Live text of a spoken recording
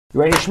You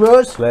ready to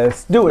schmooze?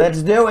 Let's do it.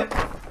 Let's do it.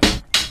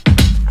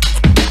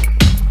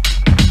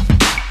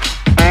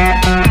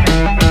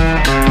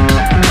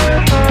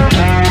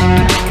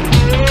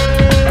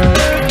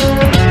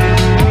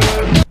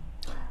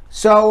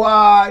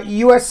 So,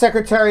 U.S.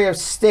 Secretary of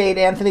State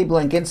Anthony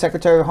Blinken,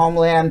 Secretary of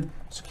Homeland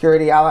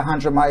Security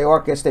Alejandro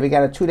Mayorkas, they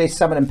began a 2-day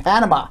summit in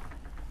Panama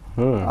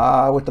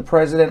with the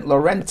President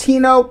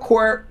Laurentino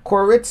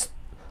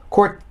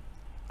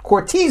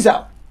Cortizo.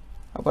 I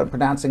hope I'm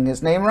pronouncing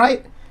his name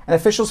right. And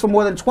officials from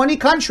more than 20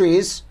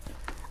 countries.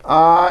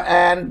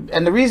 And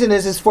the reason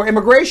is for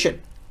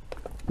immigration.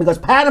 Because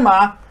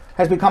Panama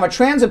has become a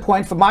transit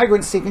point for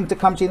migrants seeking to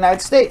come to the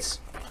United States.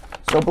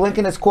 So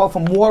Blinken has called for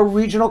more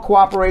regional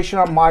cooperation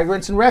on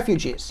migrants and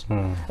refugees.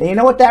 And you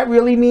know what that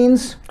really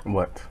means?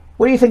 What?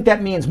 What do you think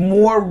that means,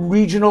 more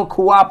regional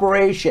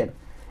cooperation?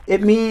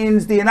 It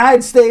means the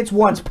United States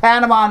wants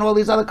Panama and all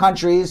these other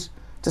countries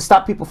to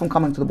stop people from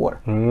coming to the border.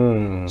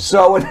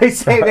 So when they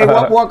say they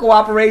want more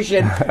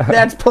cooperation,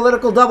 that's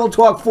political double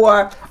talk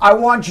for, I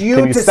want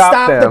you to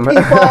stop the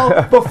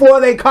people before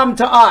they come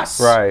to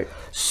us. Right.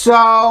 So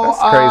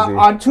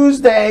on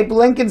Tuesday,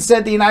 Blinken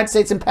said the United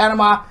States and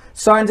Panama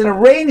signed an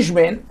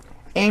arrangement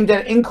aimed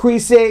at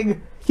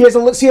increasing, here's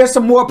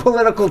some more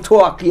political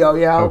talk,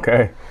 yo-yo.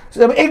 Okay.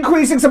 So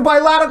increasing some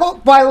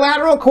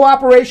bilateral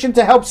cooperation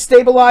to help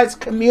stabilize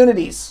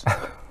communities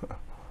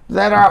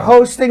that are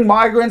hosting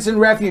migrants and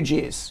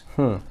refugees.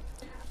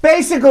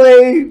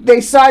 Basically, they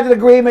signed an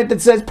agreement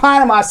that says,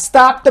 Panama,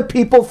 stop the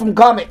people from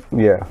coming.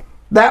 Yeah.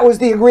 That was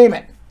the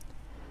agreement.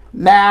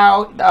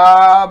 Now,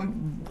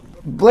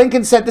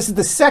 Blinken said this is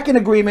the second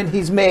agreement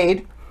he's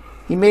made.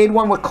 He made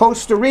one with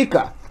Costa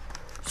Rica.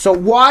 So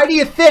why do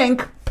you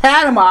think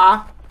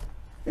Panama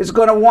is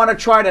going to want to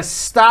try to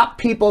stop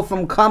people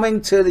from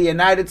coming to the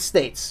United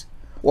States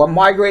or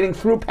migrating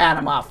through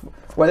Panama,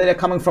 whether they're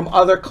coming from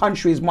other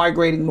countries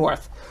migrating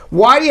north?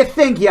 Why do you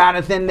think,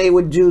 Jonathan, they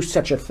would do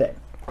such a thing?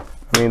 I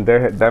mean,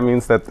 that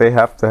means that they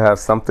have to have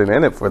something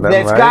in it for them,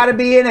 There's got to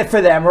be in it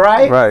for them,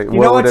 right? Right. You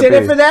know what's in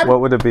it for them?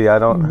 What would it be? I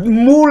don't...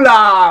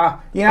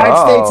 Moolah. The United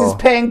States is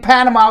paying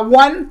Panama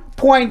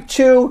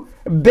 $1.2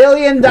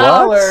 billion.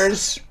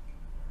 To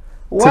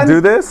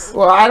do this?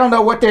 Well, I don't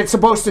know what they're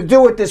supposed to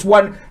do with this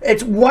one.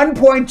 It's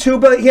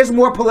 $1.2 billion. Here's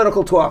more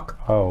political talk.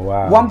 Oh,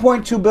 wow.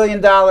 $1.2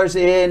 billion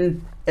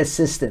in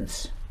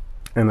assistance.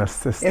 In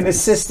assistance. In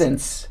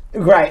assistance.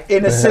 Right,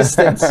 in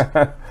assistance.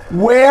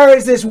 Where do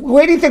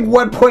you think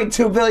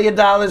 $1.2 billion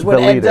would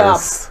end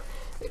up?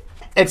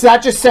 It's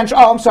not just Central.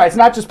 Oh, I'm sorry. It's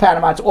not just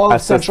Panama. It's all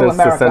of Central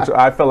America.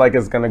 I feel like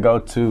it's going to go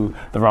to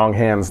the wrong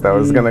hands, though.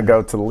 It's going to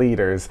go to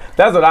leaders.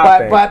 That's what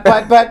I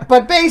think.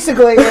 But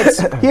basically,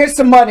 it's here's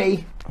some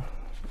money.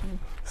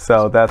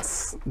 So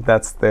that's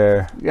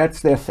their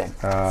thing.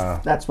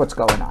 That's what's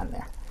going on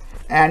there.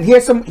 And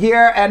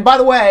and by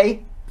the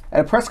way, at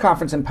a press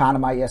conference in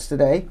Panama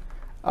yesterday,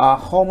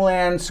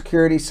 Homeland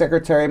Security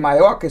Secretary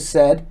Mayorkas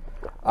said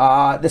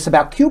this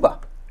about Cuba.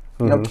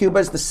 You know, Cuba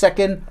is the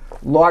second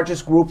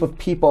largest group of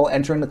people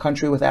entering the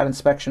country without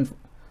inspection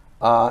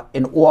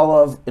in all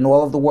of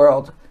the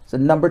world. It's the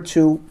number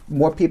 2,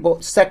 more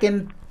people,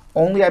 second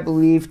only, I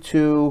believe,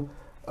 to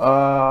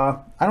I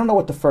don't know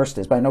what the first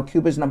is, but I know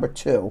Cuba is number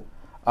 2.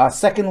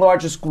 Second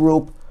largest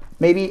group,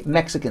 maybe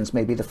Mexicans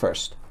may be the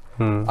first.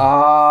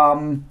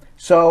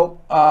 So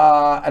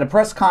at a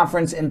press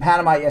conference in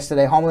Panama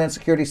yesterday, Homeland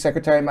Security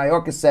Secretary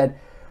Mayorkas said,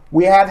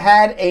 we have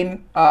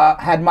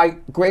had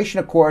migration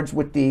accords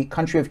with the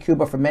country of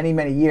Cuba for many,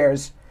 many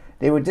years.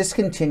 They were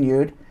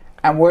discontinued,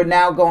 and we're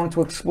now going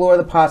to explore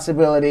the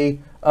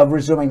possibility of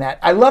resuming that.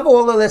 I love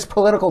all of this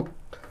political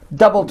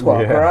double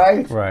talk,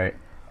 right? Right.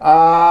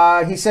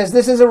 He says,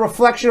 this is a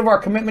reflection of our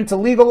commitment to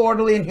legal,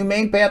 orderly, and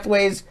humane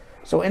pathways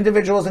so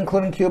individuals,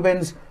 including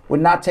Cubans,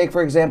 would not take,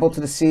 for example, to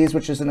the seas,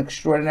 which is an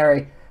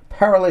extraordinary,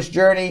 perilous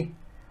journey.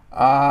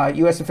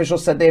 U.S.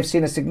 officials said they have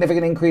seen a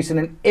significant increase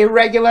in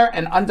irregular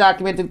and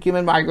undocumented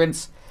Cuban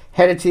migrants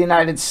headed to the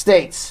United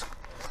States.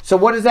 So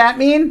what does that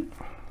mean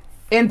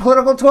in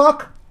political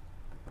talk?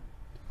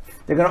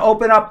 They're going to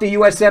open up the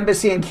U.S.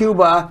 Embassy in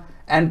Cuba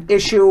and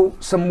issue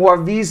some more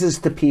visas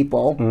to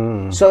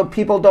people so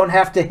people don't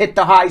have to hit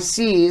the high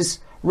seas,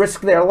 risk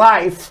their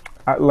life.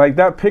 Like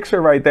that picture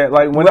right there,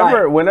 like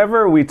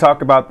whenever we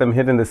talk about them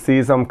hitting the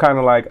seas, I'm kind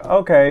of like,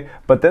 okay,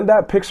 but then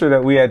that picture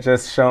that we had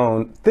just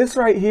shown, this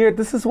right here,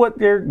 this is what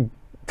they're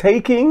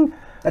taking.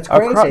 That's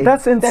crazy.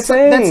 That's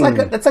insane.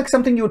 That's like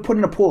something you would put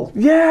in a pool.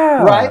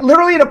 Yeah. Right?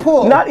 Literally in a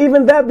pool. Not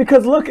even that,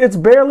 because look, it's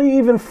barely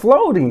even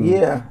floating.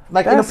 Yeah.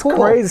 Like that's in a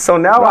pool. Crazy. So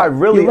now I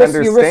really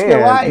understand. You risk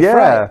your life. Yeah.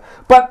 Right.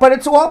 But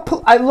it's all,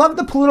 I love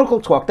the political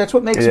talk. That's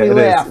what makes me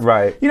laugh.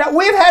 Right. You know,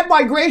 we've had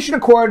migration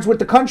accords with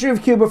the country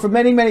of Cuba for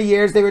many, many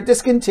years. They were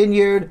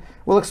discontinued.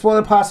 We'll explore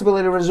the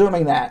possibility of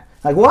resuming that.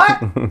 Like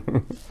what?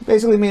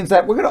 Basically means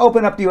that we're going to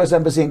open up the U.S.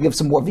 Embassy and give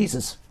some more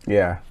visas.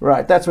 Yeah.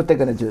 Right. That's what they're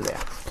going to do there.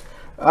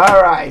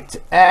 All right,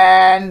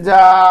 and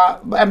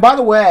by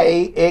the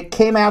way, it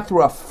came out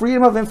through a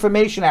Freedom of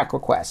Information Act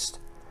request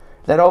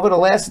that over the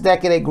last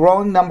decade, a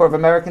growing number of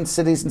American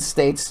cities and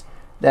states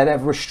that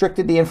have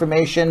restricted the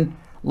information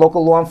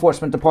local law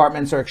enforcement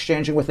departments are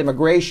exchanging with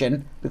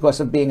immigration because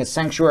of being a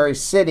sanctuary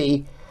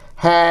city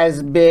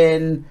has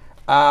been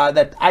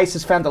that ICE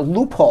has found a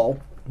loophole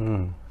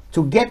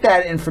to get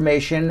that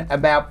information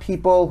about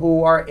people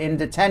who are in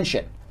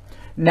detention.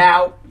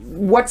 Now,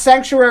 what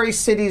sanctuary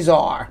cities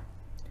are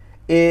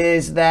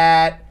is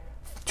that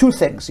two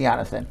things,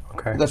 Jonathan.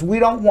 Okay. Because we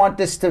don't want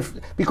this to,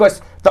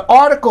 because the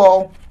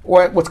article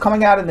or what's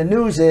coming out in the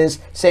news is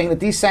saying that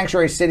these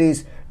sanctuary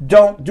cities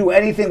don't do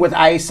anything with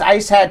ICE.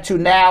 ICE had to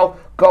now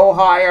go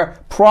hire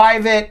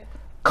private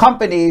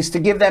companies to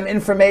give them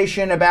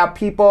information about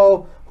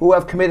people who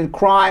have committed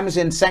crimes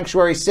in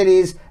sanctuary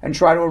cities and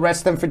try to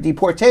arrest them for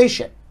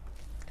deportation.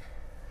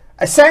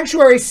 A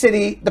sanctuary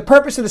city, the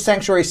purpose of the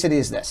sanctuary city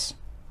is this.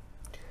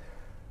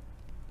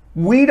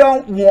 We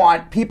don't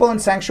want people in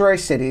sanctuary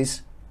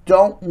cities,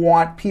 don't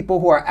want people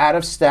who are out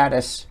of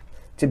status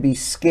to be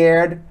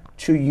scared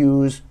to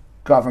use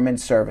government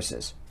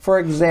services. For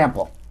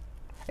example,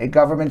 a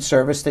government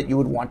service that you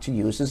would want to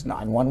use is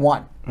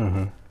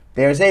 911.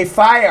 There's a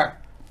fire.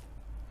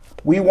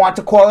 We want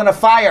to call in a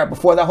fire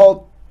before the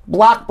whole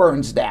block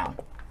burns down.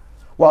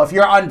 Well, if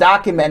you're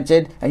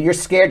undocumented and you're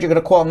scared you're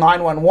going to call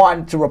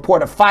 911 to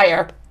report a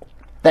fire,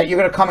 that you're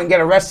going to come and get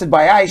arrested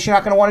by ICE, you're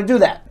not going to want to do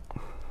that.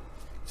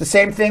 It's the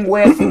same thing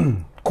with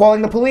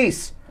calling the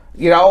police.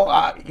 You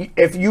know,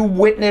 if you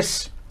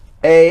witness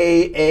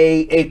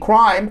a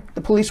crime,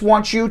 the police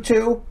want you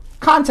to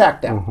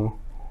contact them.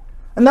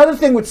 Another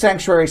thing with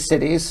sanctuary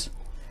cities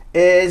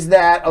is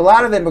that a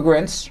lot of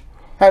immigrants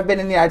have been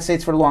in the United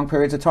States for long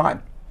periods of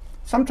time.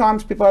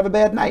 Sometimes people have a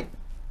bad night.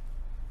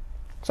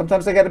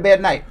 Sometimes they get a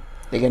bad night.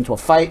 They get into a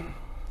fight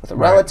with a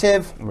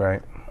relative.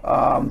 Right.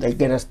 They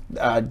get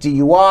a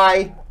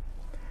DUI.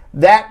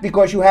 That,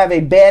 because you have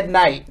a bad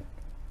night,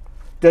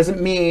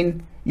 doesn't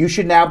mean you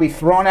should now be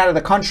thrown out of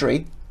the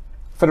country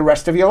for the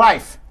rest of your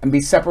life and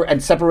be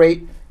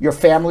separate your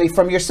family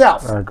from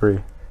yourself. I agree.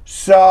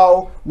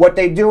 So what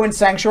they do in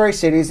sanctuary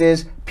cities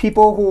is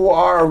people who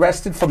are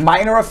arrested for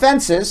minor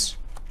offenses,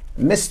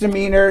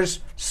 misdemeanors,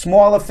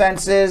 small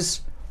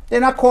offenses,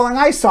 they're not calling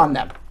ICE on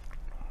them.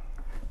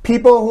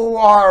 People who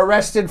are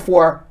arrested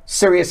for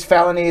serious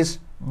felonies,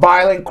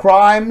 violent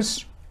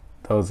crimes,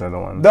 those are the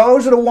ones.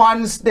 Those are the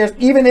ones. There's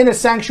even in a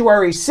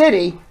sanctuary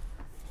city,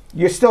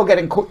 you're still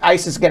getting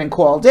ICE is getting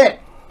called in.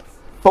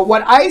 But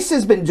what ICE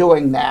has been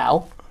doing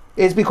now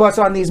is because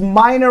on these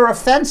minor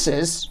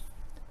offenses,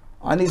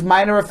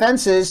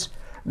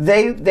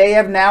 they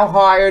have now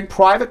hired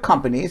private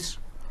companies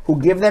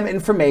who give them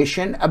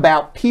information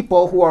about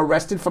people who are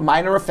arrested for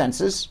minor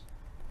offenses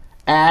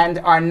and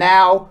are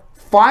now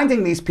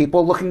finding these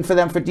people, looking for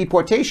them for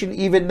deportation,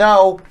 even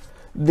though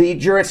the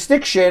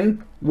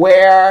jurisdiction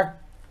where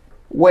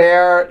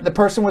the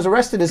person was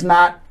arrested is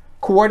not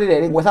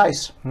coordinating with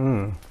ICE.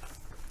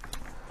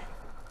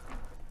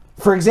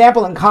 For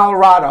example, in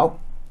Colorado,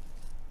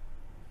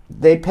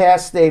 they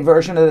passed a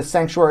version of the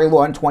sanctuary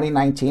law in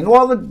 2019.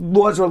 All the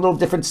laws are a little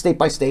different state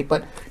by state,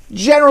 but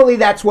generally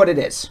that's what it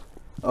is.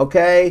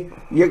 Okay?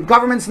 Your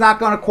government's not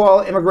going to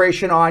call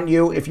immigration on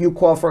you if you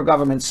call for a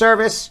government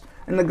service,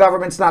 and the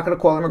government's not going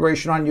to call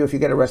immigration on you if you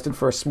get arrested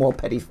for a small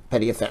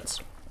petty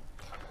offense.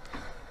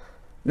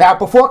 Now,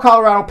 before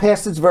Colorado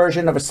passed its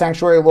version of a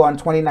sanctuary law in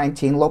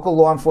 2019, local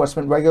law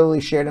enforcement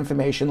regularly shared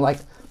information like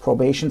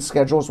probation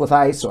schedules with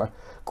ICE or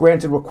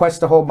granted requests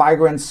to hold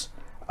migrants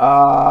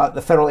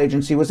the federal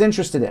agency was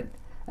interested in.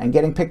 And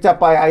getting picked up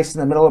by ICE in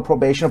the middle of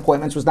probation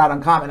appointments was not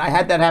uncommon. I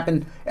had that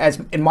happen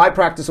as in my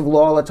practice of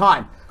law all the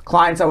time.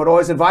 Clients, I would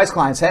always advise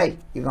clients, hey,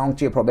 you're going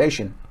to your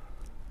probation.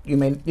 You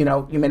may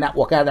not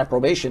walk out of that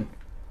probation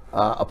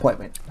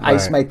appointment. Right.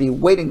 ICE might be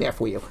waiting there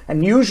for you.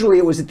 And usually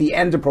it was at the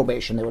end of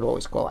probation they would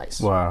always call ICE.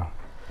 Wow.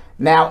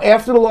 Now,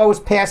 after the law was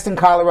passed in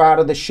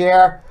Colorado, the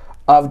share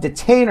of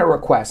detainer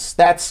requests,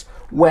 that's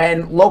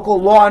when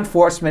local law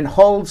enforcement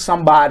holds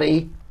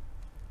somebody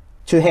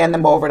to hand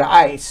them over to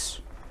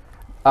ICE.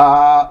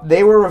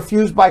 They were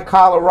refused by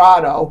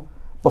Colorado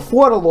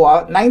before the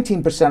law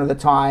 19% of the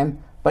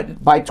time,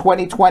 but by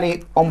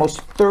 2020,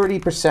 almost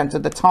 30%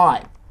 of the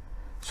time.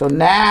 So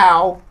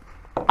now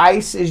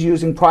ICE is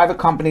using private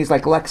companies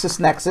like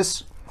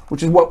LexisNexis,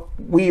 which is what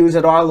we use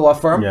at our law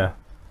firm. Yeah.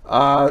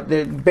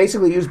 They're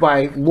basically used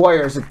by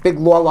lawyers at big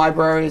law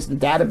libraries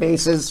and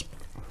databases.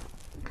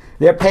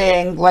 They're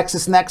paying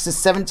LexisNexis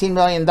 $17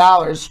 million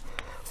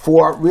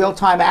for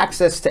real-time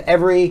access to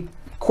every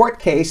court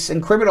case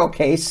and criminal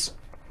case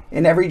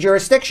in every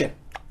jurisdiction.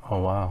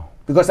 Oh, wow.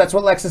 Because that's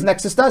what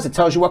LexisNexis does. It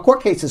tells you what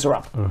court cases are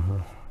up.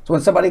 So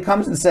when somebody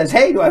comes and says,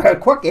 hey, do I have a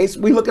court case?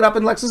 We look it up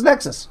in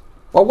LexisNexis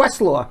or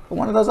Westlaw or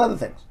one of those other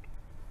things.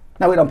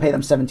 Now, we don't pay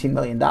them $17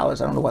 million. I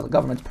don't know why the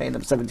government's paying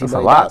them $17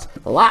 million.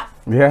 A lot.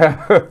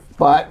 Yeah.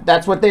 But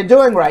that's what they're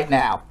doing right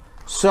now.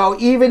 So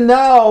even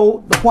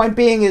though, the point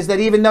being is that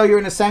even though you're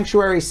in a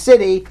sanctuary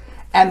city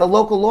and the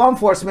local law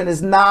enforcement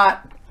is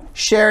not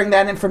sharing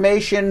that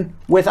information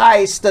with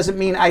ICE, doesn't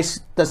mean ICE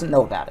doesn't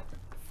know about it.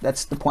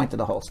 That's the point of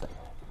the whole thing.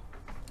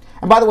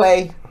 And by the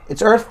way,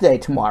 it's Earth Day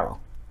tomorrow.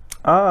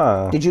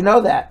 Did you know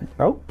that?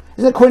 Nope.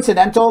 Isn't it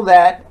coincidental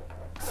that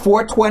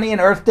 420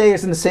 and Earth Day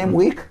is in the same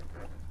week?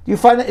 Do you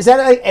find that, is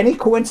that any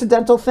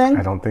coincidental thing?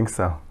 I don't think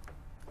so.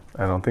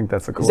 I don't think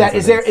that's a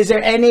coincidence. Is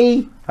there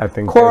any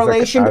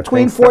correlation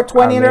between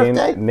 420 and Earth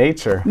Day?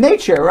 Nature.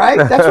 Nature, right?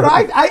 That's what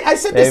I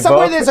said. There's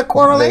somewhere there's a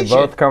correlation.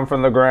 They both come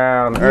from the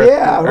ground.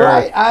 Yeah,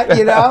 right.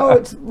 You know,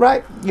 it's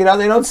right. You know,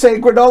 they don't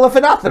say granola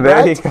for nothing, there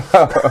right? You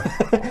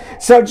go.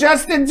 So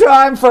just in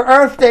time for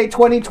Earth Day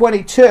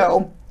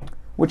 2022,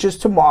 which is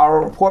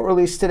tomorrow, a report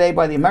released today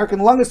by the American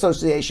Lung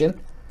Association,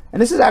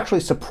 and this is actually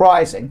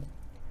surprising,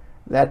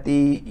 that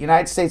the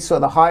United States saw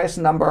the highest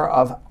number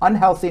of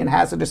unhealthy and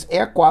hazardous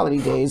air quality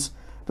days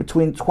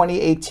between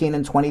 2018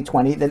 and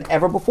 2020 than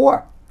ever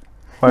before.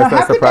 Why is that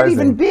how could that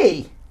even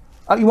be?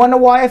 You want to know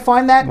why I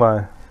find that?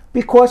 Why?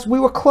 Because we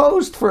were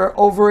closed for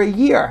over a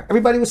year.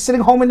 Everybody was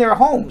sitting home in their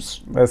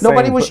homes.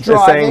 Nobody was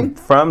driving.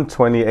 From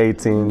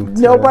 2018.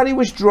 Nobody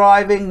was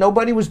driving.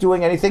 Nobody was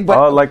doing anything.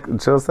 But like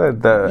Jill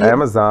said, the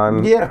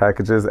Amazon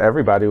packages,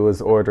 everybody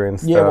was ordering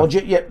stuff.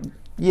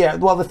 Yeah.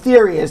 Well, the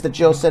theory is that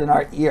Jill said in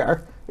our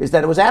ear is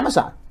that it was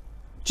Amazon.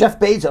 Jeff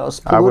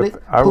Bezos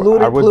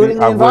polluting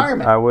the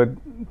environment. I would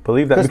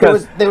believe that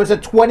because there was a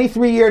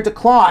 23-year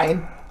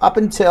decline up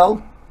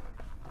until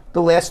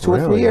the last 2 or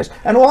 3 years.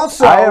 And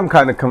also, I am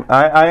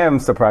I am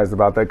surprised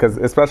about that, because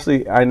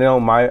especially I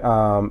know my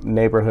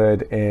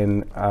neighborhood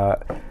in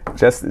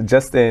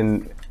just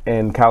in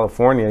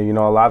California, you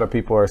know, a lot of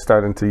people are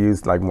starting to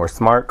use like more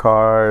smart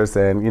cars,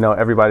 and you know,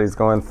 everybody's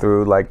going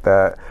through like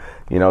that,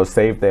 you know,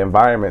 save the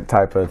environment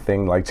type of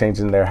thing, like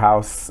changing their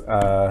house,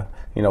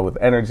 you know, with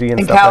energy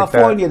and stuff like that. In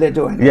California, they're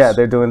doing this. Yeah,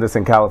 they're doing this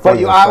in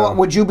California. But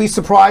would you be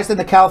surprised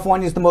that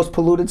California is the most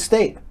polluted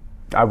state?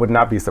 I would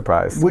not be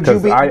surprised. Would you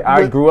be?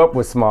 I grew up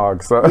with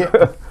smog, so.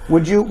 Yeah.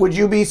 Would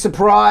you be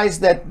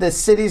surprised that the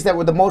cities that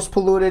were the most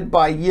polluted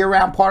by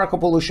year-round particle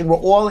pollution were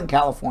all in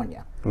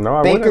California? No,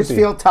 I wouldn't be.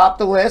 Bakersfield topped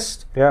the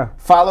list. Yeah.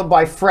 Followed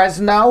by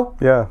Fresno.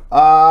 Yeah.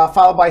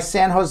 Followed by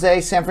San Jose,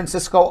 San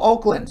Francisco,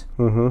 Oakland.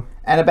 Mm-hmm.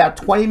 And about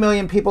 20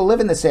 million people live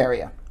in this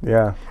area.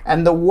 Yeah.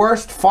 And the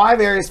worst 5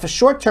 areas for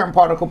short-term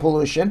particle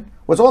pollution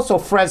was also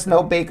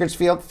Fresno,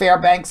 Bakersfield,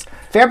 Fairbanks,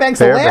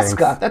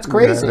 Alaska. That's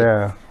crazy.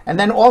 Yeah. And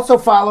then also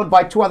followed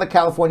by 2 other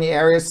California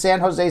areas, San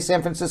Jose,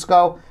 San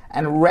Francisco,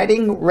 and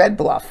Reading, Red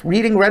Bluff.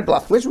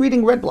 Where's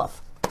Reading, Red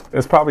Bluff?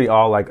 It's probably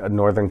all like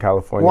Northern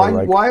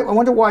California. Why? I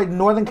wonder why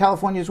Northern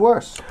California is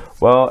worse.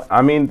 Well,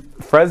 I mean,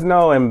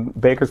 Fresno and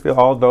Bakersfield,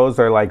 all those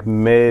are like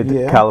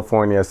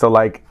mid-California. So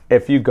like,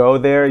 if you go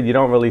there, you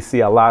don't really see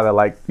a lot of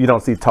like, you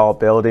don't see tall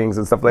buildings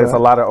and stuff like that. It's a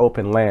lot of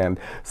open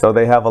land. So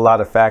they have a lot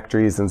of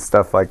factories and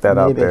stuff like that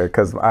out there.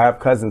 Because I have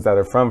cousins that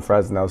are from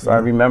Fresno. So I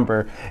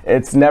remember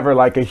it's never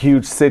like a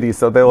huge city.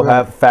 So they'll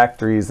have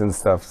factories and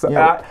stuff. So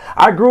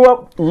I grew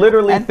up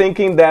literally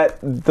thinking that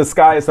the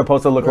sky is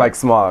supposed to look like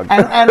smog.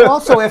 And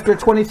also after a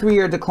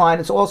 23-year decline,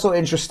 it's also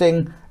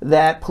interesting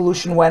that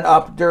pollution went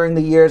up during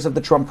the years of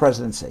the Trump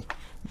presidency.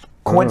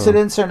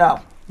 Coincidence or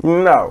no?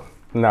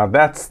 No,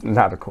 that's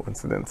not a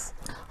coincidence.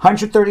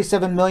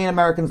 137 million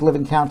Americans live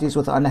in counties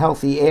with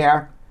unhealthy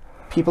air.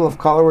 People of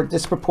color are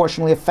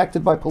disproportionately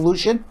affected by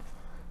pollution.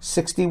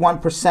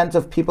 61%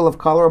 of people of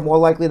color are more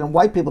likely than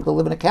white people to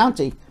live in a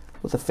county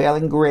with a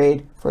failing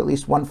grade for at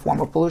least one form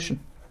of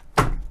pollution.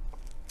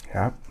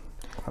 Yeah.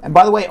 And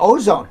by the way,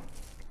 ozone,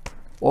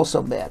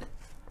 also bad.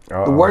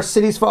 The worst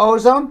cities for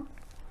ozone: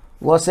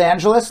 Los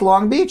Angeles,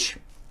 Long Beach,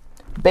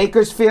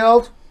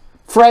 Bakersfield,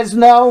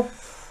 Fresno,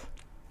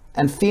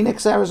 and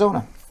Phoenix,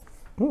 Arizona.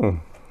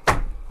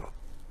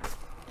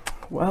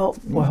 Well.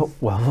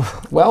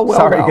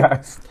 Sorry,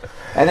 guys.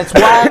 And it's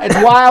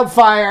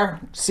wildfire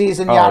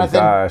season, Jonathan.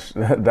 Oh gosh,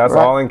 that's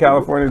all in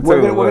California too.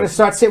 We're gonna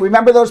start seeing.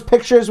 Remember those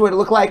pictures where it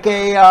looked like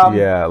a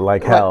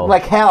like hell.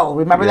 Like hell.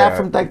 Remember that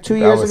from like 2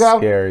 years ago?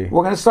 Scary.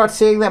 We're gonna start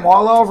seeing them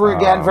all over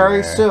again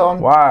very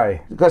soon.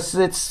 Why? Because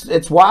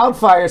it's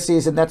wildfire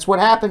season. That's what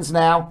happens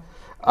now.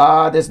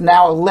 There's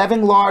now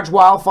 11 large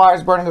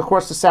wildfires burning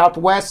across the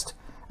Southwest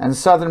and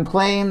Southern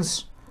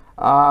Plains,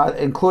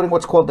 including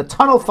what's called the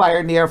Tunnel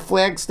Fire near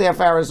Flagstaff,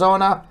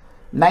 Arizona.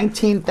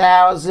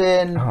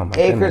 19,000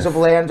 acres of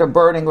land are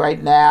burning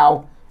right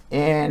now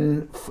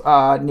in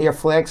near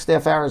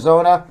Flagstaff,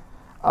 Arizona.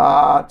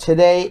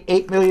 Today,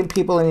 8 million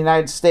people in the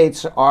United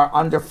States are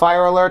under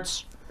fire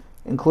alerts,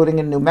 including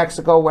in New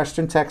Mexico,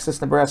 Western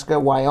Texas, Nebraska,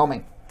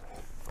 Wyoming.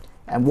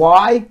 And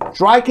why?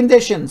 Dry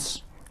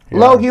conditions,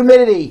 low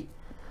humidity,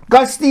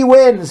 gusty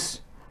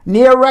winds,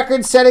 near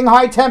record-setting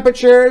high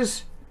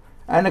temperatures,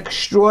 and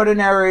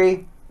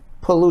extraordinary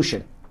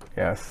pollution.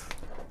 Yes.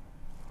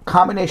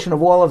 Combination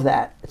of all of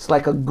that, it's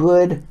like a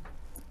good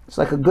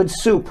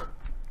soup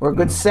or a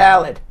good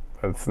salad.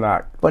 It's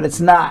not. But it's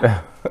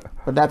not.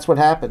 But that's what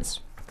happens.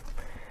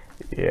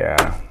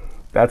 Yeah,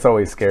 that's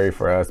always scary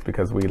for us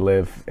because we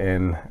live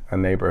in a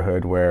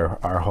neighborhood where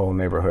our whole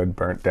neighborhood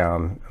burnt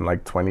down in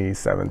like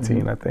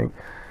 2017, I think.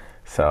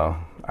 So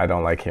I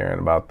don't like hearing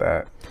about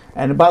that.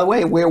 And by the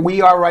way, where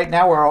we are right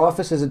now, where our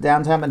office is at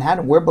downtown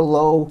Manhattan, we're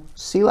below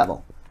sea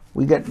level.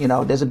 We get,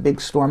 there's a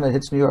big storm that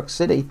hits New York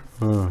City.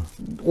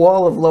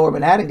 All of lower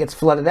Manhattan gets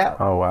flooded out.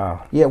 Oh,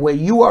 wow. Yeah, where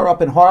you are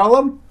up in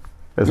Harlem,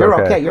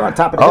 You're okay. You're on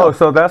top of the hill. Oh,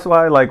 so that's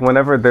why, like,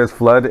 whenever there's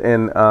flood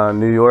in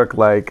New York,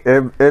 like,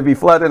 it'd be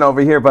flooding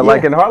over here. But,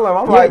 like, in Harlem,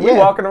 I'm like, we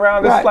walking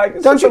around, it's like,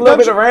 it's just a little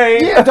bit of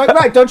rain. Yeah,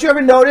 right. Don't you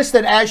ever notice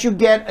that as you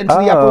get into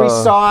the Upper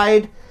East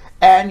Side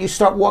and you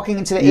start walking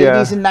into the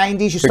 80s and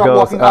 90s, you start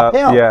walking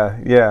uphill?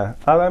 Yeah.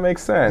 Oh, that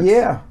makes sense.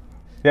 Yeah.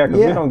 Yeah,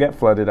 because we don't get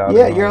flooded out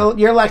here. Yeah,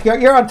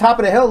 you're on top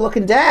of the hill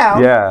looking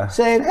down,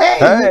 saying,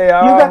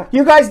 hey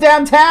you guys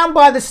downtown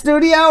by the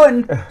studio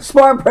and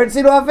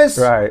Bernstein office,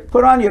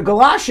 put on your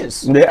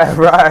galoshes. Yeah,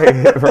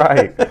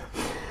 right.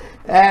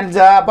 And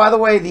by the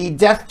way, the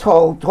death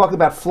toll, talking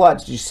about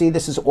floods, did you see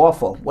this is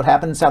awful? What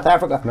happened in South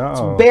Africa? No.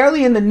 It's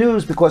barely in the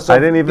news because I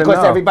didn't even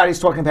know. Everybody's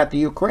talking about the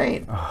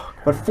Ukraine.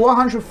 But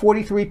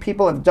 443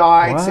 people have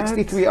died,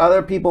 63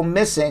 other people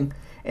missing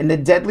in the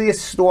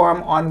deadliest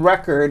storm on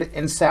record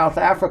in South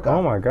Africa.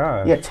 Oh my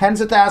God. Yeah,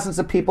 tens of thousands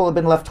of people have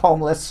been left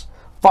homeless.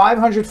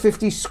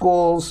 550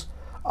 schools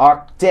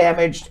are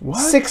damaged.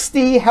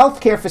 60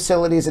 healthcare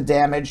facilities are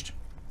damaged.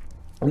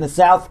 And the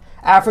South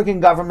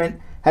African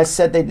government has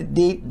said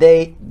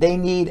they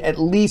need at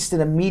least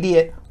an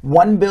immediate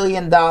 $1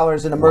 billion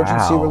in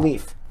emergency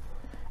relief.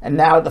 And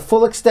now the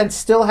full extent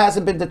still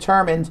hasn't been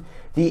determined.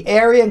 The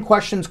area in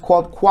question is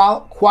called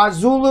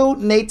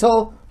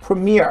KwaZulu-Natal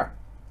Premier.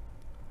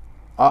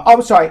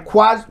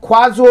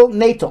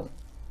 KwaZulu-Natal.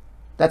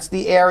 That's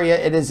the area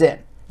it is in.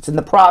 It's in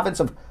the province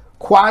of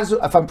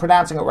KwaZulu, if I'm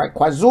pronouncing it right,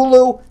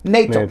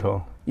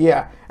 KwaZulu-Natal.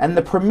 Yeah, and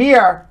the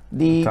premier,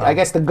 I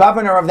guess the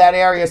governor of that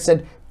area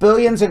said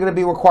billions are going to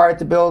be required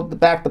to build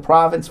back the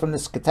province from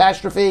this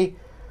catastrophe.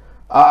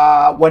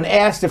 When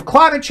asked if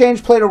climate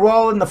change played a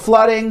role in the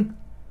flooding,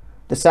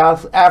 the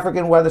South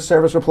African Weather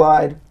Service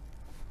replied,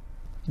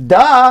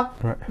 duh.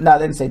 No,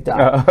 they didn't say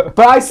duh.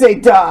 But I say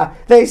duh.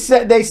 They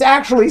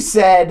actually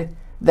said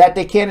that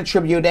they can't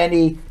attribute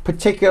any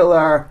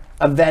particular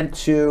event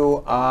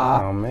to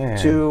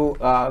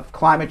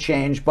climate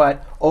change,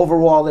 but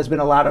overall there's been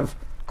a lot of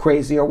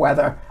crazier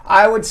weather.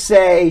 I would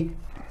say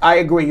I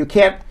agree. You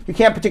can't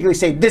particularly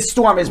say this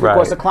storm is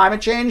because of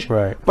climate change.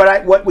 Right.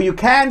 But what you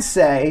can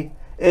say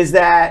is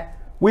that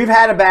we've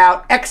had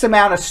about X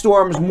amount of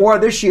storms more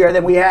this year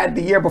than we had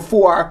the year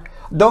before.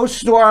 Those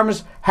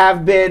storms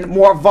have been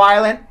more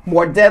violent,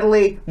 more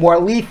deadly, more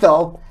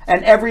lethal,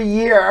 and every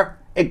year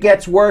it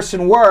gets worse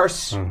and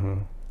worse.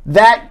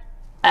 That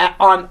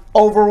on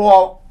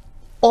overall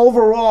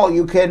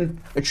you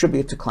can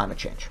attribute to climate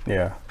change.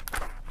 Yeah.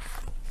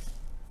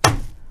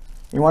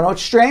 You want to know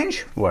what's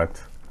strange?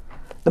 What?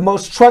 The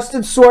most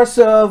trusted source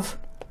of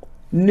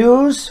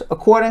news,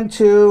 according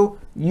to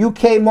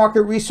UK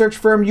market research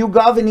firm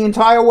YouGov in the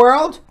entire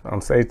world?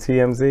 Don't say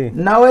TMZ.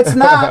 No, it's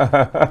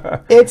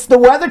not. It's the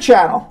Weather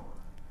Channel.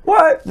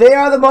 What? They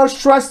are the most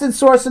trusted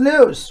source of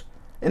news.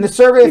 In the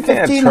survey of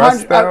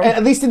 1,500,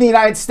 at least in the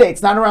United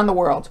States, not around the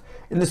world.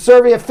 In the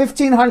survey of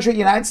 1,500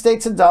 United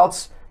States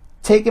adults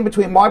taken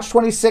between March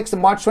 26th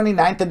and March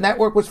 29th, the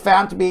network was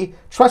found to be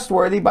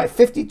trustworthy by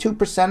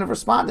 52% of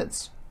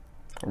respondents.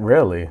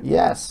 Really?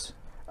 Yes.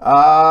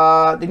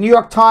 The New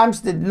York Times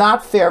did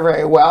not fare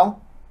very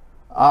well.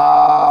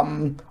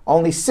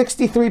 Only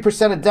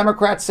 63% of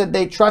Democrats said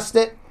they trust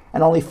it,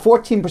 and only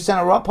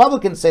 14% of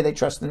Republicans say they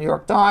trust the New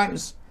York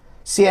Times.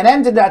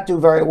 CNN did not do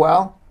very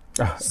well.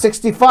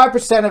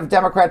 65% of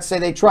Democrats say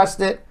they trust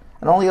it,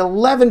 and only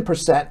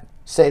 11%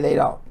 say they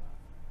don't.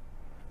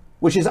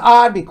 Which is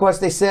odd because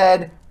they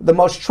said the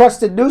most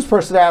trusted news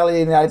personality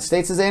in the United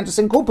States is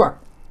Anderson Cooper,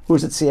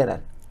 who's at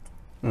CNN.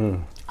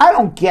 I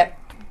don't get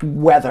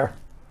weather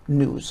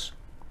news.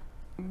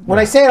 When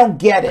I say I don't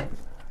get it,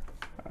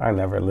 I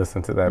never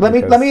listened to that.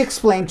 Let me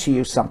explain to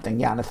you something,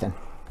 Jonathan.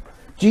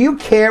 Do you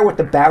care what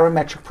the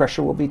barometric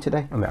pressure will be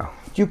today? No.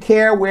 Do you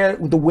care where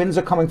the winds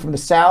are coming from, the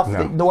south,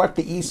 the north,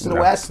 the east, and the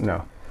west?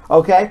 No.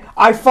 Okay?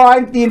 I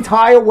find the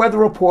entire weather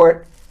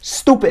report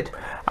stupid.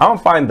 I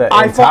don't find the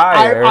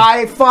entire.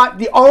 I thought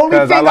the only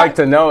thing. Because I like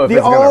to know if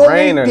it's going to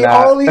rain or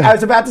not. I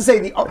was about to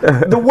say,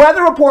 the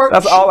weather report.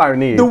 That's all I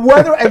need. The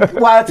weather, well, that's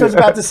what I was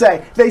about to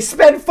say. They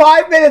spend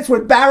 5 minutes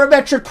with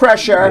barometric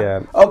pressure.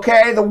 Yeah.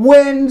 Okay, the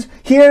wind,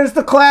 here's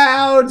the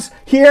clouds,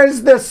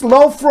 here's this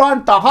low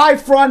front, the high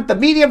front, the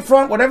medium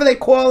front, whatever they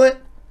call it.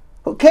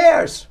 Who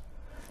cares?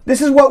 This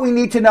is what we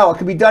need to know. It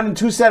can be done in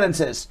 2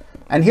 sentences.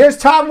 And here's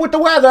Tom with the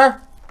weather.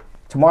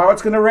 Tomorrow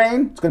it's going to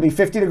rain. It's going to be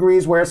 50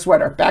 degrees. Wear a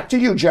sweater. Back to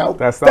you, Joe.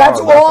 That's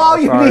all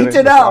you need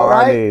to know,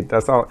 right?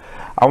 That's all.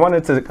 I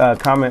wanted to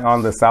comment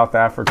on the South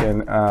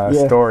African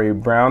story,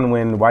 Brown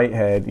Wind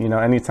Whitehead. You know,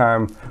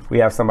 anytime we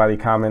have somebody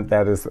comment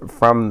that is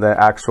from the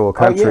actual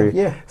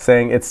country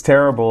saying it's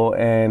terrible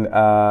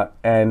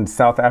and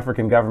South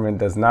African government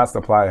does not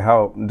supply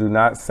help, do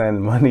not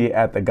send money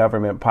at the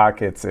government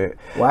pockets it.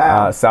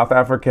 Wow. South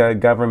Africa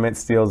government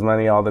steals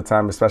money all the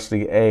time,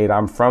 especially aid.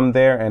 I'm from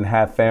there and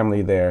have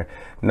family there.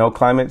 No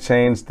climate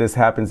change. This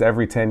happens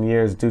every 10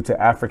 years due to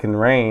African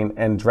rain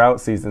and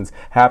drought seasons.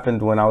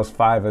 Happened when I was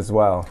 5 as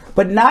well.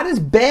 But not as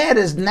bad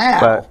as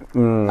now. But,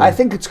 I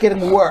think it's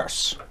getting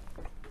worse.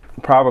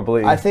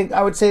 Probably.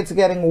 I would say it's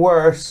getting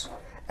worse.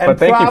 And but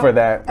thank you for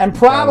that. And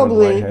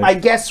probably my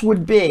guess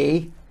would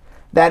be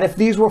that if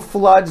these were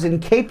floods in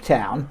Cape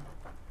Town,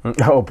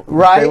 oh,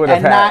 right,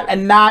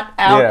 and not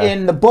out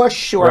in the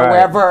bush or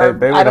wherever,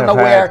 I don't know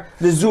where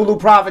the Zulu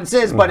province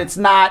is, but it's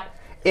not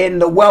in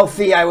the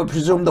wealthy, I would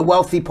presume, the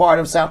wealthy part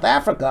of South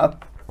Africa.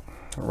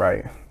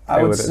 Right.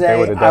 I would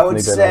say if it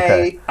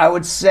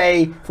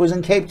was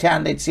in Cape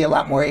Town, they'd see a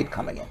lot more aid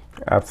coming in.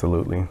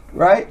 Absolutely.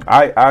 Right?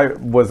 I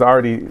was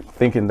already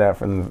thinking that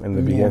from in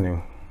the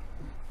beginning.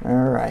 All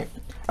right.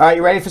 All right,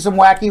 you ready for some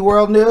wacky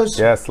world news?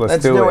 Yes,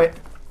 let's do it.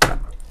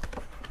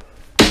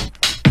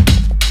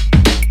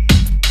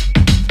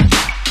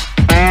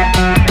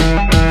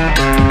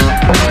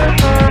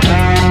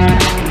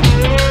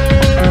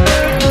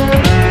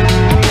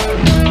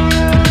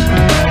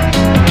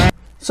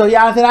 So,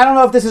 Jonathan, I don't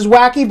know if this is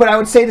wacky, but I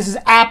would say this is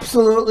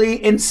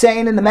absolutely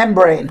insane in the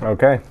membrane.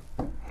 Okay.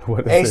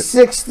 What is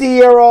it? A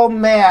 60-year-old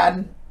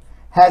man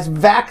has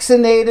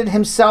vaccinated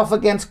himself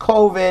against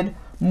COVID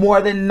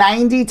more than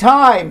 90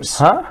 times.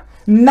 Huh?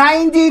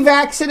 90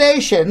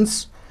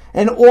 vaccinations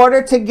in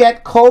order to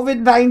get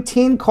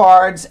COVID-19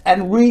 cards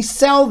and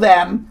resell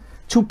them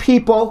to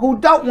people who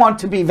don't want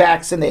to be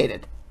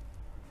vaccinated.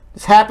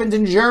 This happened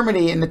in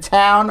Germany in the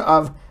town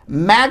of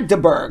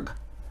Magdeburg.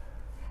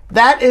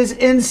 That is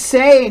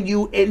insane.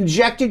 You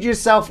injected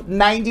yourself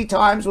 90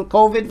 times with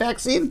COVID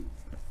vaccine?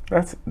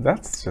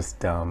 That's just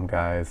dumb,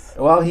 guys.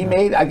 Well,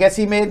 I guess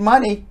he made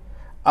money.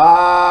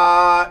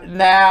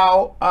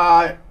 Now,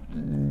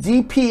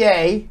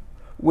 DPA,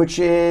 which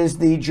is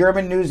the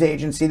German news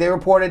agency, they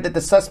reported that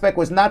the suspect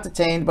was not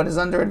detained but is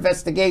under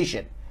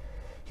investigation.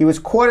 He was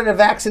caught at a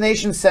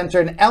vaccination center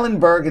in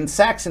Ellenberg in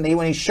Saxony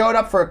when he showed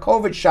up for a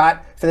COVID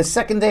shot for the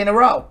second day in a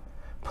row.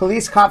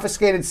 Police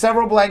confiscated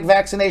several blank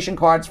vaccination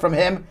cards from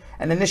him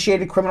and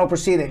initiated criminal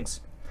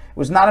proceedings. It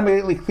was not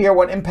immediately clear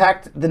what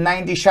impact the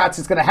 90 shots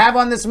is going to have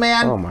on this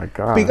man. Oh, my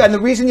God. And the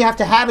reason you have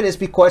to have it is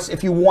because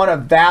if you want a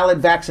valid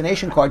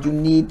vaccination card, you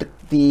need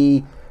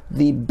the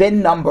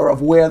bin number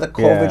of where the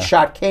COVID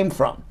shot came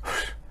from.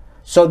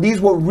 So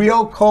these were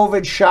real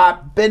COVID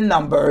shot bin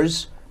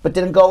numbers, but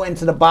didn't go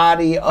into the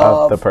body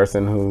of the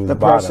person who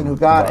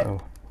got it.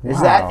 Wow. Is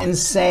that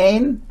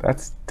insane?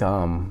 That's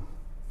dumb.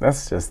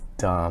 That's just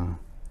dumb.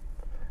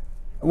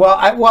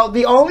 Well,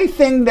 the only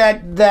thing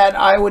that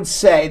I would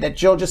say that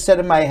Jill just said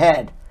in my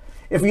head,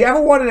 if you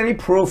ever wanted any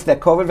proof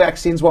that COVID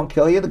vaccines won't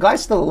kill you, the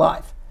guy's still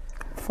alive.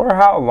 For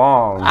how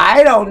long?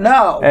 I don't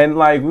know. And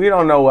we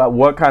don't know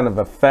what kind of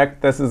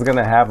effect this is going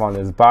to have on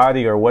his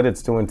body or what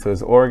it's doing to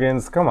his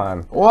organs. Come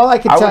on. I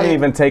wouldn't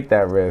even take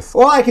that risk.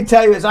 All I can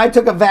tell you is I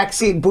took a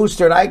vaccine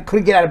booster and I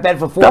couldn't get out of bed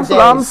for 4 days. That's what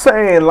I'm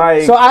saying.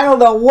 So I don't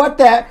know what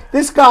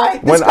this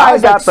guy's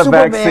like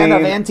Superman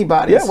of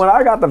antibodies. Yeah, when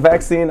I got the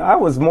vaccine, I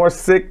was more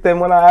sick than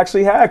when I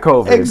actually had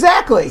COVID.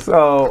 Exactly.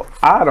 So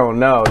I don't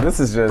know.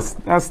 This is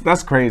just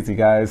that's crazy,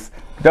 guys.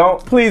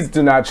 Please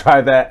do not try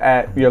that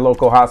at your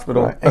local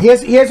hospital. Right.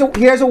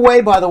 Here's a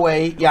way, by the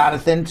way,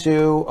 Jonathan,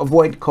 to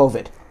avoid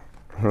COVID.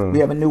 We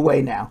have a new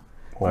way now.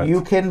 What? You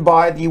can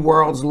buy the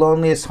world's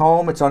loneliest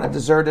home. It's on a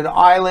deserted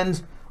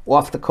island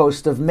off the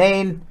coast of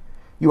Maine.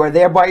 You are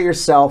there by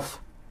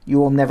yourself. You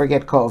will never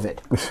get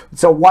COVID.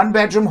 It's a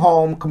 1-bedroom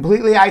home,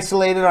 completely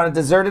isolated on a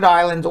deserted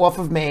island off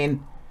of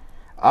Maine,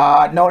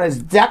 known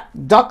as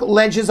Duck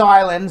Ledges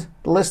Island.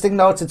 The listing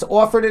notes it's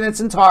offered in its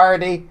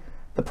entirety.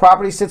 The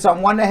property sits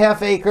on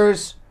 1.5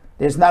 acres.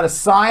 There's not a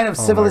sign of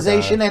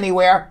civilization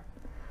anywhere.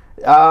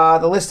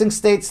 The listing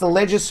states the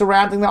ledges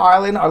surrounding the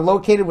island are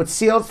located with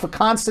seals for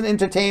constant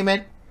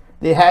entertainment.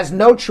 It has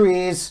no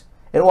trees.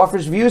 It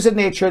offers views of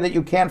nature that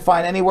you can't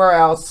find anywhere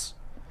else.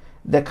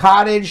 The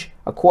cottage,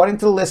 according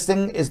to the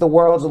listing, is the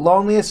world's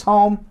loneliest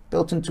home,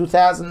 built in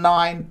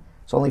 2009.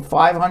 It's only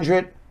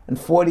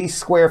 540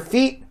 square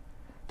feet.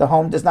 The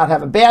home does not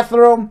have a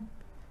bathroom.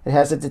 It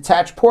has a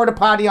detached porta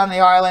potty on the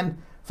island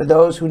for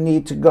those who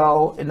need to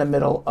go in the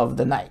middle of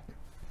the night.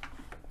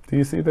 Do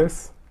you see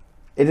this?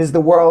 It is the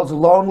world's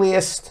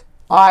loneliest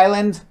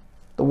island,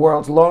 the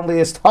world's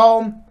loneliest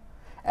home,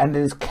 and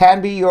it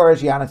can be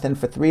yours, Jonathan,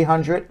 for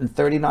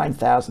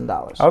 $339,000.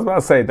 I was about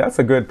to say, that's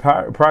a good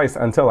price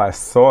until I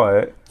saw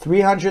it.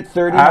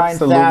 $339,000.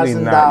 Absolutely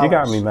not. You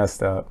got me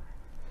messed up.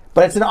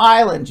 But it's an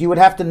island. You would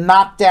have to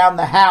knock down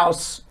the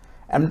house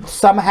and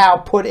somehow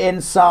put in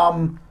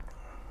some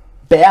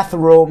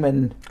bathroom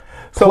and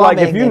so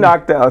if you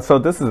knock down, so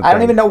this is I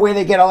don't even know where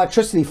they get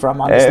electricity from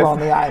on this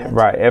lonely island.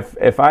 Right.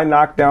 If I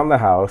knock down the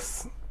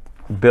house,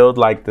 build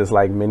this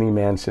mini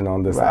mansion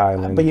on this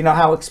island. But you know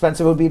how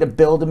expensive it would be to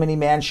build a mini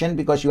mansion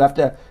because you have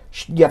to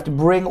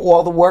bring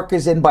all the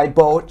workers in by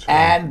boat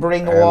and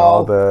bring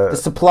all the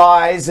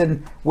supplies,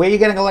 and where are you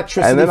getting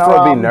electricity from? And then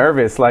I would be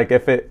nervous,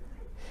 if it.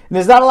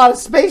 There's not a lot of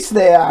space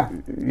there.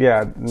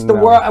 Yeah. It's the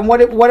world. And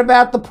what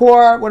about the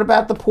poor? What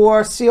about the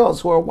poor seals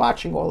who are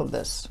watching all of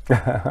this?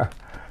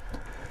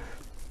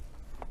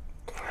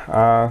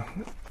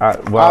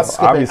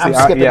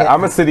 Obviously,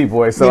 I'm a city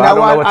boy, so I don't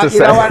know what to say.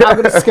 You know what? I'm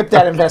going to skip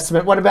that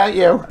investment. What about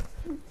you?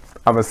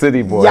 I'm a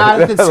city boy. Yeah,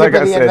 like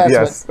I said,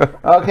 yes.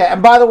 Okay,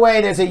 and by the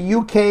way, there's a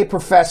UK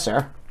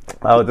professor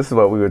Oh, this is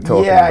what we were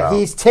talking about. Yeah,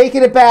 he's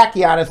taking it back,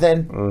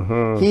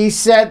 Jonathan. He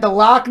said the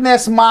Loch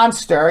Ness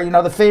Monster,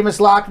 the famous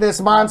Loch Ness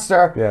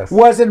Monster,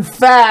 was in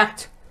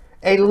fact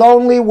a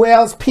lonely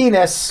whale's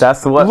penis.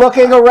 That's what.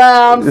 Looking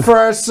around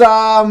for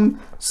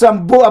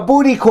a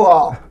booty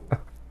call.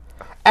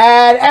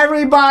 And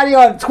everybody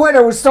on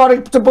Twitter was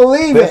starting to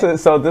believe it.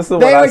 This is what I saw.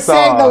 They were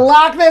saying the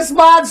Loch Ness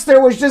Monster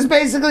was just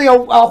basically a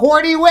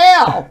horny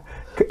whale.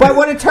 But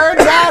what it turns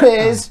out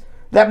is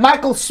that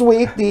Michael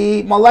Sweet,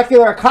 the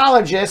molecular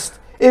ecologist,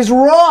 is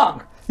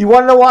wrong. You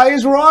want to know why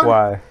he's wrong?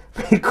 Why?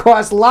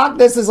 Because Loch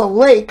Ness is a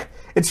lake.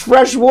 It's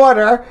fresh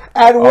water,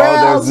 and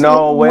whales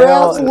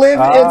live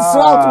in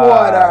salt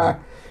water.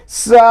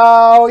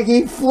 So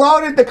he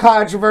floated the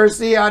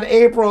controversy on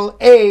April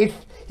 8th.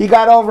 He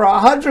got over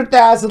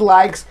 100,000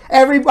 likes.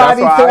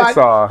 Everybody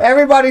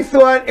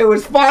thought it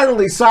was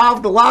finally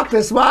solved, the Loch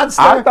Ness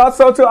Monster. I thought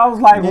so too. I was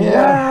like,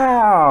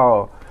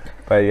 wow.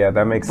 But yeah,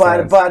 that makes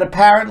sense. But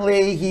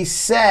apparently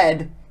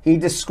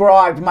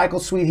Michael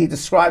Sweet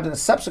described in a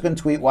subsequent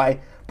tweet why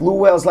blue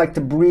whales like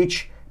to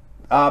breach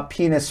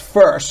penis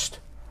first.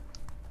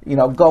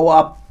 Go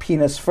up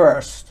penis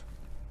first.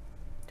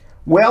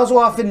 Whales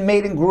often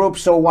mate in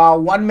groups, so while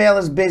one male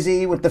is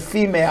busy with the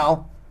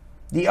female,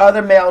 the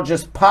other male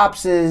just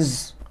pops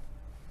his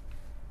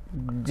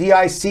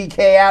dick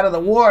out of the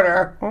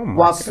water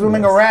while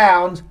swimming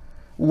around,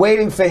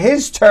 waiting for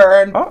his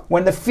turn.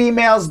 When the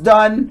female's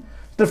done,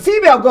 the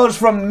female goes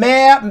from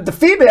man. The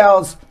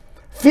female's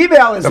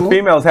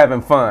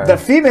having fun. The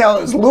female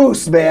is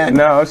loose, man.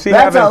 No, she's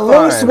having fun.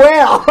 That's a loose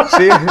whale.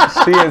 she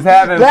is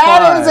having fun.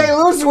 That is a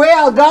loose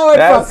whale going.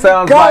 That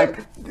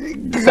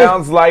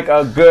sounds like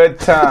a good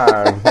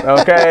time.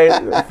 Okay,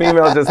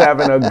 female just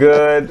having a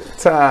good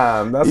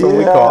time. That's what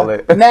we call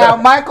it. Now,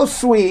 Michael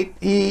Sweet,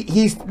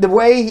 he's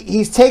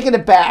taken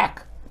it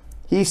back.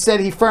 He said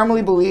he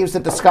firmly believes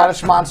that the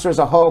Scottish Monster is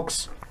a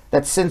hoax.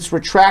 That since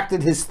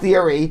retracted his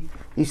theory.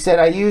 He said,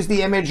 "I used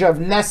the image of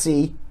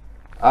Nessie."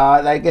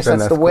 I guess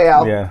that's the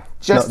whale. Yeah.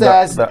 Just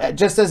as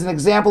an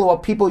example of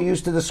what people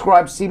used to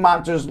describe sea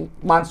monsters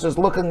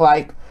looking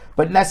like,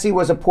 but Nessie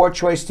was a poor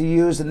choice to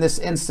use in this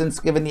instance,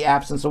 given the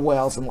absence of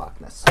whales in Loch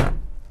Ness.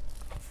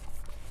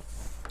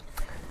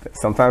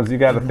 Sometimes you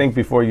got to think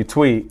before you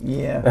tweet.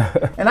 Yeah.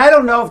 And I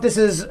don't know if this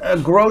is a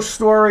gross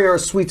story or a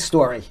sweet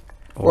story,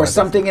 or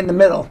something in the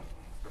middle.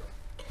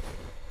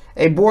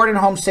 A bored and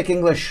homesick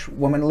English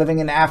woman living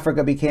in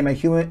Africa became a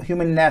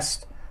human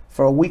nest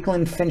for a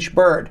weakling finch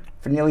bird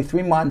for nearly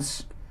 3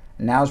 months,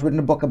 and now has written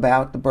a book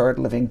about the bird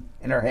living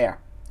in her hair.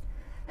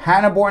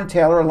 Hannah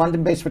Bourne-Taylor, a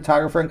London-based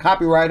photographer and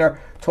copywriter,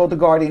 told The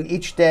Guardian,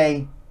 "Each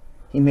day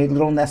he made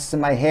little nests in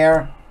my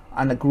hair,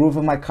 on the groove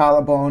of my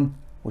collarbone,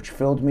 which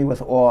filled me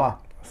with awe.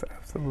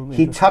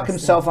 He'd tuck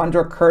himself under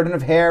a curtain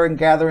of hair and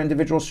gather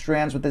individual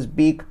strands with his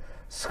beak,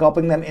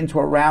 sculpting them into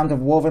a round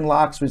of woven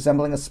locks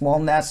resembling a small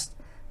nest,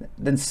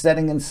 then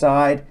setting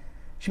inside.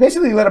 She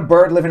basically let a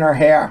bird live in her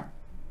hair.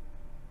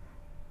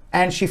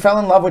 And she fell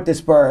in love with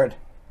this bird.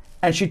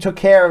 And she took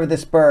care of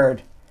this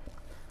bird.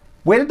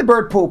 Where did the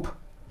bird poop?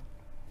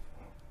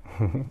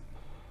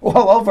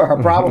 All over her,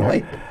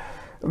 probably.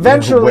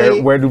 Eventually...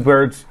 Where do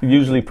birds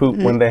usually poop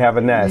when they have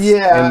a nest?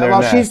 Yeah,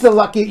 well, she's the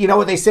lucky... You know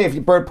what they say, if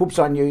your bird poops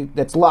on you,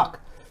 that's luck.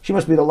 She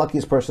must be the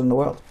luckiest person in the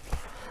world.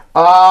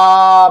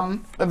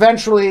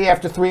 Eventually,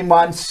 after 3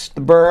 months,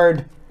 the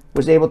bird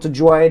was able to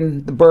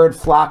join the bird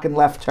flock and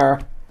left her.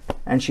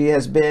 And she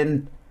has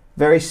been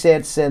very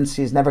sad since.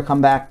 She's never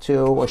come back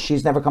to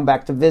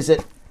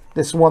visit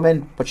this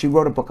woman, but she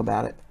wrote a book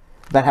about it,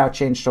 about how it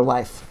changed her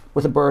life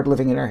with a bird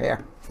living in her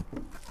hair.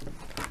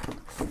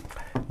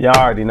 Y'all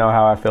already know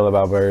how I feel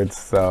about birds,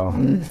 so...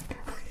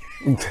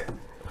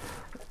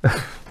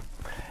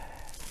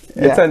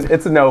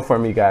 It's a no for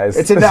me, guys.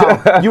 It's a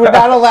no. You would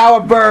not allow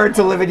a bird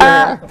to live in your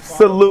hair.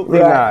 Absolutely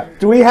not.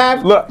 Do we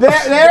have? Look, there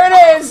it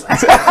is. See,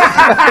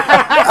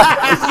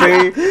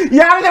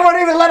 Jonathan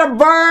wouldn't even let a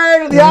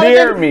bird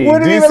near me.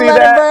 Do you see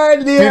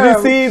that? Did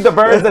you see the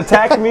birds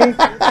attack me?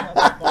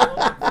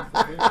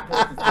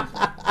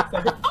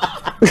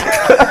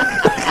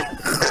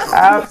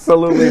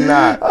 Absolutely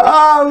not.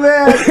 Oh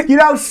man! You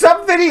know,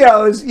 some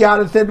videos,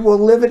 Jonathan, will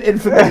live in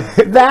infamy.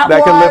 That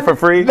one, can live for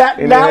free. That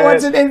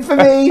one's in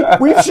infamy.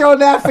 We've shown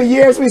that for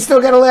years. We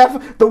still get a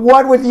laugh. The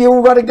one with you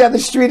running down the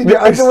street in your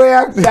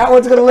underwear. That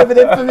one's going to live in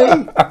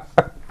infamy.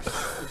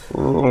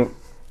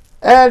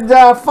 And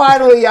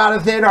finally,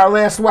 Jonathan, our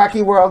last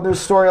wacky world news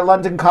story: a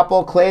London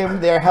couple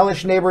claimed their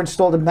hellish neighbor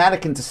installed a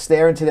mannequin to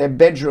stare into their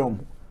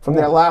bedroom from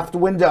their loft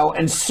window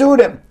and sued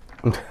him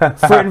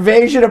for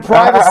invasion of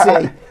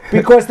privacy.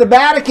 Because the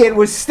mannequin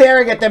was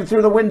staring at them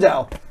through the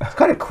window. It's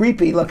kind of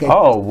creepy looking.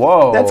 Oh,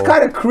 whoa. That's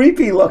kind of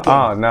creepy looking.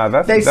 Oh, no,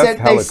 that's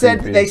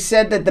creepy. They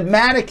said that the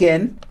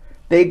mannequin,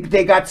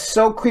 they got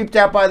so creeped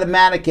out by the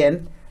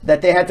mannequin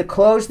that they had to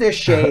close their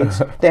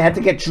shades. They had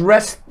to get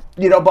dressed,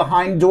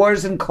 behind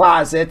doors and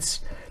closets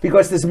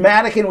because this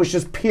mannequin was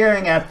just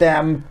peering at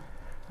them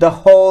the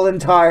whole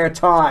entire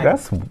time.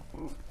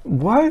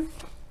 What?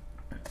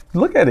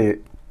 Look at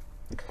it.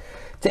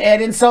 To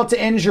add insult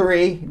to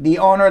injury, the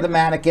owner of the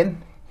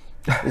mannequin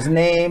His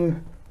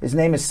name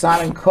is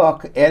Simon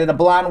Cook. Added a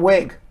blonde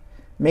wig,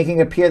 making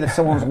it appear that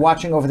someone was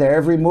watching over their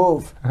every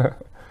move.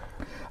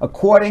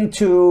 According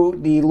to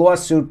the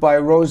lawsuit by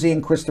Rosie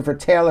and Christopher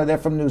Taylor, they're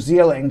from New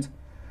Zealand.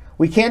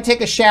 We can't take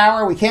a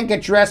shower, we can't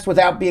get dressed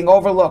without being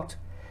overlooked.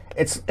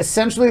 It's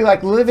essentially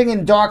like living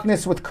in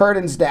darkness with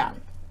curtains down.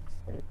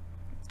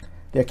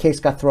 Their case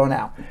got thrown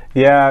out.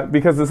 Yeah,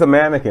 because it's a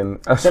mannequin.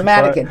 It's a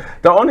mannequin.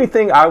 The only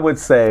thing I would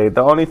say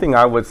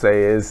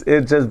is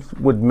it just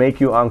would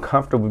make you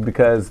uncomfortable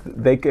because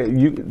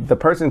the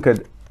person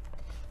could,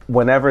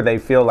 whenever they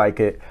feel like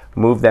it,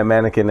 move that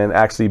mannequin and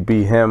actually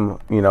be him,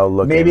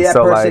 looking. Maybe that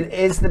person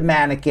is the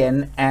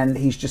mannequin and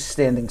he's just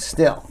standing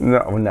still.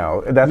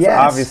 No, that's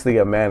obviously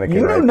a mannequin.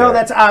 You don't know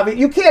that's obvious.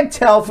 You can't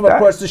tell from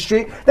across the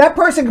street. That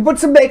person can put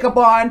some makeup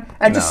on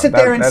and just sit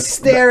there and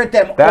stare at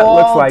them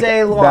all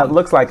day long. That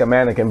looks like a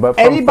mannequin, but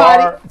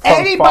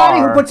anybody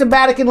who puts a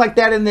mannequin like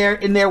that in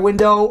their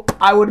window,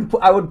 I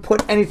would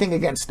put anything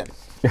against them.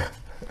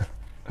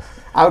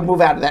 I would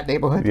move out of that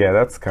neighborhood. Yeah,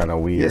 that's kind of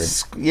weird.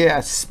 Yeah,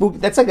 spooky.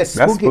 That's like a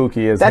spooky. That's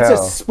spooky as hell. That's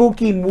a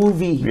spooky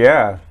movie.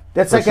 Yeah.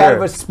 That's like out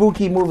of a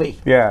spooky movie.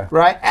 Yeah.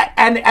 Right?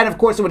 And of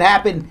course it would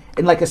happen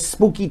in like a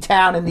spooky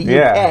town in the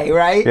UK,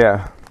 right?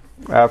 Yeah.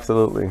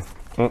 Absolutely.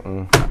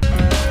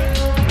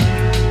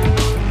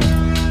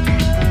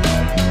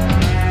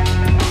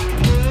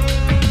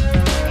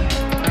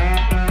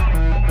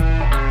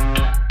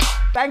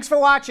 Thanks for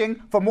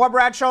watching. For more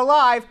Brad Show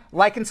Live,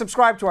 like and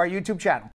subscribe to our YouTube channel.